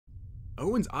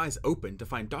Owen's eyes opened to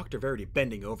find Dr. Verity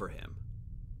bending over him.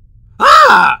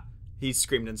 "Ah!" he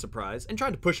screamed in surprise and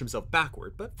tried to push himself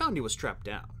backward, but found he was strapped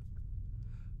down.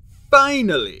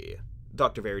 "Finally,"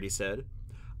 Dr. Verity said.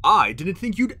 "I didn't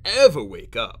think you'd ever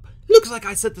wake up. Looks like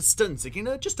I set the stun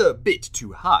signal just a bit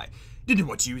too high. Didn't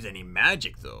want to use any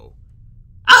magic, though."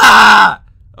 "Ah!"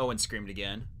 Owen screamed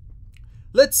again.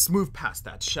 "Let's move past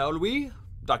that, shall we?"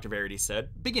 Dr. Verity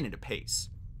said, beginning to pace.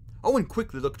 Owen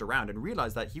quickly looked around and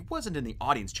realized that he wasn't in the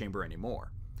audience chamber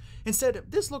anymore. Instead,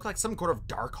 this looked like some kind of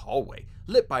dark hallway,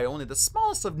 lit by only the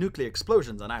smallest of nuclear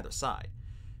explosions on either side.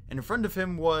 And in front of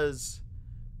him was...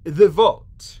 "The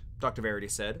vault," Dr. Verity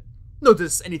said.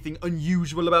 "Notice anything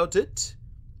unusual about it?"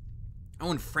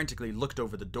 Owen frantically looked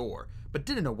over the door, but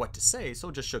didn't know what to say, so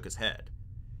just shook his head.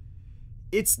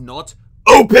 "It's not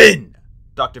open!"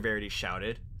 Dr. Verity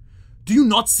shouted. "Do you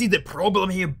not see the problem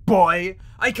here, boy?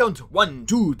 I count 1,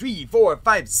 2, 3, 4,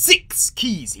 5, 6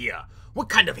 keys here. What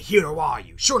kind of hero are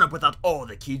you, showing up without all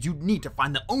the keys you'd need to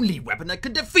find the only weapon that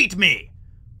could defeat me?"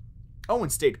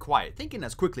 Owen stayed quiet, thinking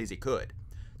as quickly as he could.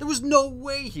 There was no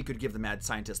way he could give the mad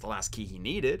scientist the last key he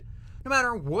needed. No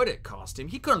matter what it cost him,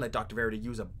 he couldn't let Dr. Verity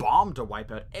use a bomb to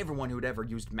wipe out everyone who had ever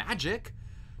used magic.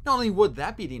 Not only would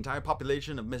that be the entire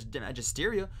population of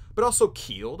Magisteria, but also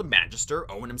Kiel, the Magister,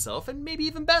 Owen himself, and maybe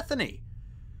even Bethany.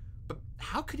 But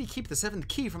how could he keep the 7th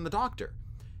key from the doctor?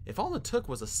 If all it took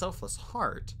was a selfless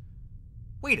heart...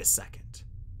 Wait a second.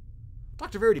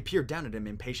 Dr. Verity peered down at him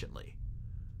impatiently.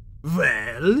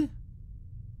 "Well?"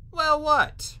 "Well,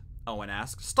 what?" Owen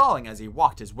asked, stalling as he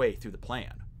walked his way through the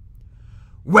plan.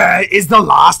 "Where is the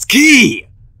last key?"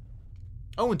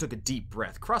 Owen took a deep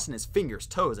breath, crossing his fingers,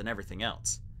 toes, and everything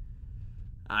else.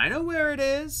 "I know where it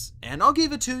is, and I'll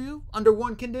give it to you under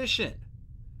one condition."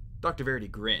 Dr. Verity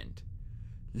grinned.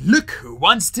 "Look who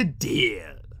wants to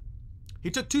deal." He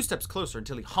took 2 steps closer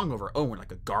until he hung over Owen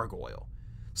like a gargoyle.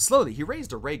 Slowly, he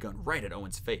raised a ray gun right at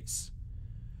Owen's face.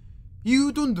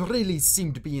 "You don't really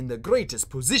seem to be in the greatest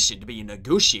position to be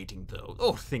negotiating, though,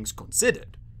 all things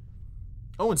considered."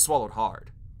 Owen swallowed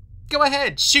hard. "Go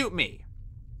ahead, shoot me."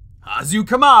 "As you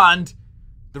command."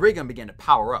 The ray gun began to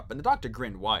power up, and the doctor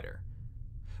grinned wider.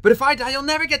 "But if I die, you'll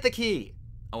never get the key,"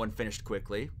 Owen finished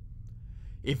quickly.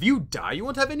 "If you die, you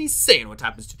won't have any say in what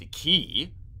happens to the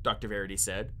key," Dr. Verity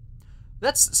said.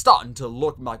 "That's starting to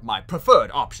look like my preferred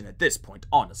option at this point,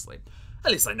 honestly.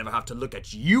 At least I never have to look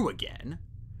at you again."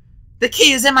 "The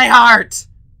key is in my heart!"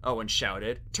 Owen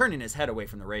shouted, turning his head away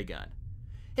from the ray gun.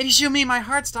 "If you shoot me and my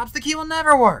heart stops, the key will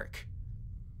never work."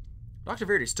 Dr.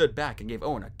 Verity stood back and gave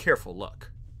Owen a careful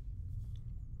look.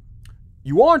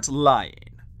 "You aren't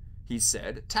lying," he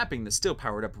said, tapping the still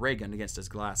powered-up ray gun against his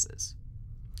glasses.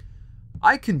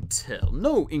 "I can tell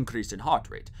no increase in heart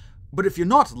rate, but if you're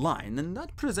not lying, then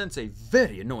that presents a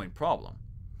very annoying problem.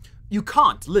 You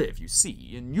can't live, you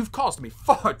see, and you've caused me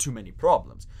far too many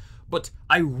problems. But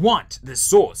I want the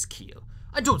source, Kiel.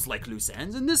 I don't like loose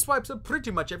ends, and this wipes up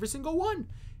pretty much every single one,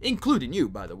 including you,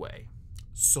 by the way.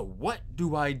 So what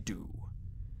do I do?"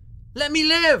 "Let me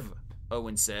live,"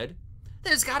 Owen said.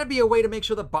 "There's gotta be a way to make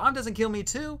sure the bomb doesn't kill me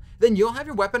too. Then you'll have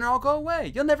your weapon and I'll go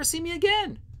away. You'll never see me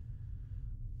again."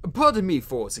 "Pardon me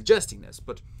for suggesting this,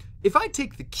 but if I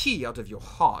take the key out of your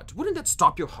heart, wouldn't that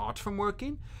stop your heart from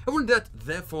working? And wouldn't that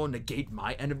therefore negate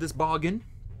my end of this bargain?"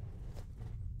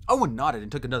 Owen nodded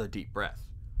and took another deep breath.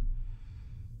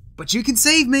 "But you can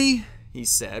save me," he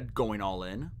said, going all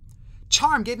in.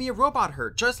 "Charm gave me a robot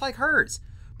heart just like hers.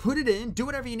 Put it in, do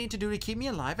whatever you need to do to keep me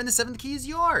alive, and the 7th key is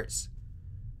yours."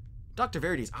 Dr.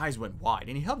 Verity's eyes went wide,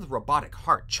 and he held the robotic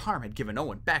heart Charm had given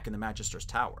Owen back in the Magister's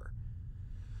tower.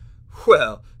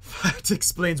 "Well, that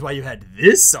explains why you had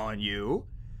this on you."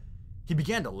 He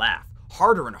began to laugh,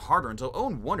 harder and harder, until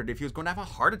Owen wondered if he was going to have a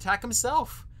heart attack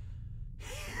himself.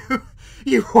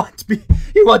 You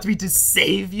want me to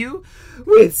save you?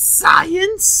 With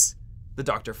science?" the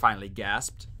doctor finally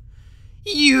gasped.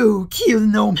 "You, Kiel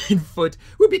Nomenfoot,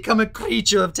 will become a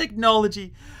creature of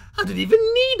technology. I don't even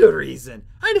need a reason.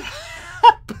 I'd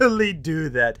happily do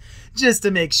that, just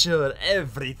to make sure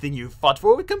everything you fought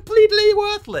for was completely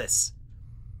worthless."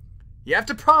 "You have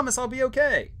to promise I'll be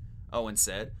okay," Owen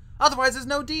said. "Otherwise there's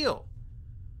no deal."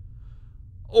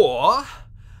 "Or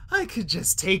I could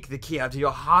just take the key out of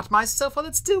your heart myself while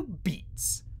it still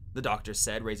beats," the doctor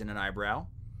said, raising an eyebrow.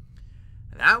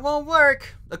 "That won't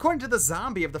work. According to the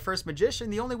zombie of the first magician,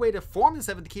 the only way to form the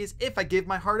 7th key is if I give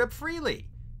my heart up freely.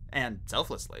 And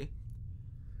selflessly."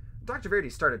 Dr. Verity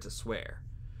started to swear.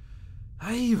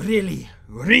 "I really,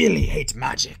 really hate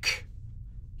magic,"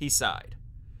 he sighed.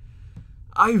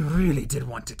 "I really did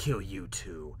want to kill you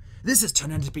too. This has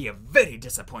turned out to be a very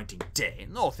disappointing day,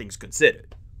 all things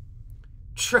considered."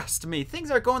 Trust me, things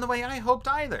aren't going the way I hoped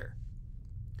either.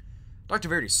 Dr.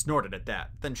 Verity snorted at that,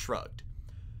 then shrugged.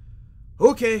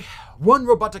 Okay, 1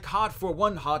 robotic heart for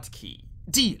 1 heart key.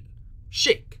 Deal.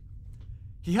 Shake.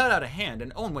 He held out a hand,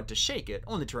 and Owen went to shake it,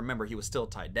 only to remember he was still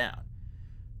tied down.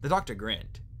 The doctor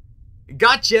grinned.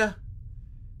 Gotcha!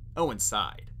 Owen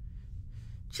sighed.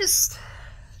 Just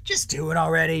do it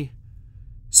already.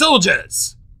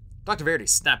 Soldiers! Dr. Verity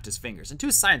snapped his fingers, and 2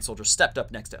 science soldiers stepped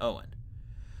up next to Owen.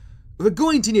 We're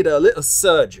going to need a little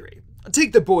surgery.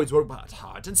 Take the boy's robot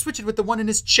heart and switch it with the one in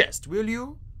his chest, will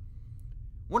you?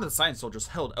 One of the science soldiers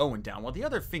held Owen down while the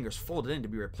other fingers folded in to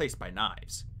be replaced by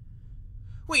knives.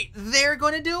 Wait, they're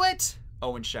going to do it?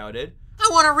 Owen shouted. I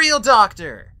want a real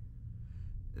doctor!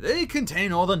 They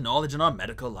contain all the knowledge in our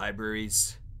medical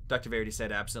libraries, Dr. Verity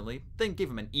said absently, then gave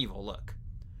him an evil look.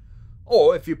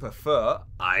 Or, if you prefer,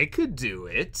 I could do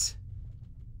it.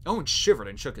 Owen shivered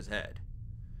and shook his head.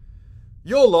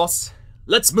 Your loss.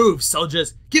 Let's move,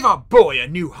 soldiers. Give our boy a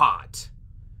new heart.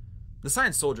 The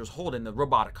science soldiers holding the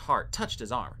robotic heart touched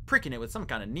his arm, pricking it with some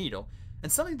kind of needle,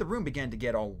 and suddenly the room began to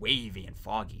get all wavy and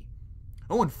foggy.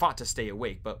 Owen fought to stay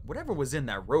awake, but whatever was in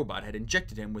that robot had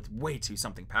injected him with way too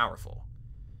something powerful.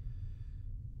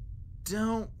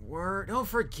 Don't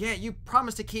forget, you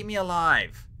promised to keep me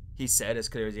alive, he said as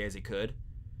clearly as he could.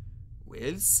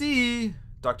 We'll see,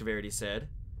 Dr. Verity said.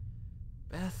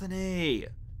 Bethany,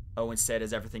 Owen said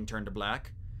as everything turned to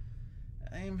black.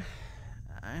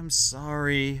 I'm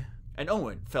sorry. And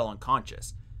Owen fell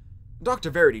unconscious. Dr.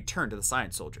 Verity turned to the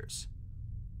science soldiers.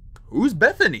 Who's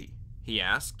Bethany? He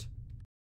asked.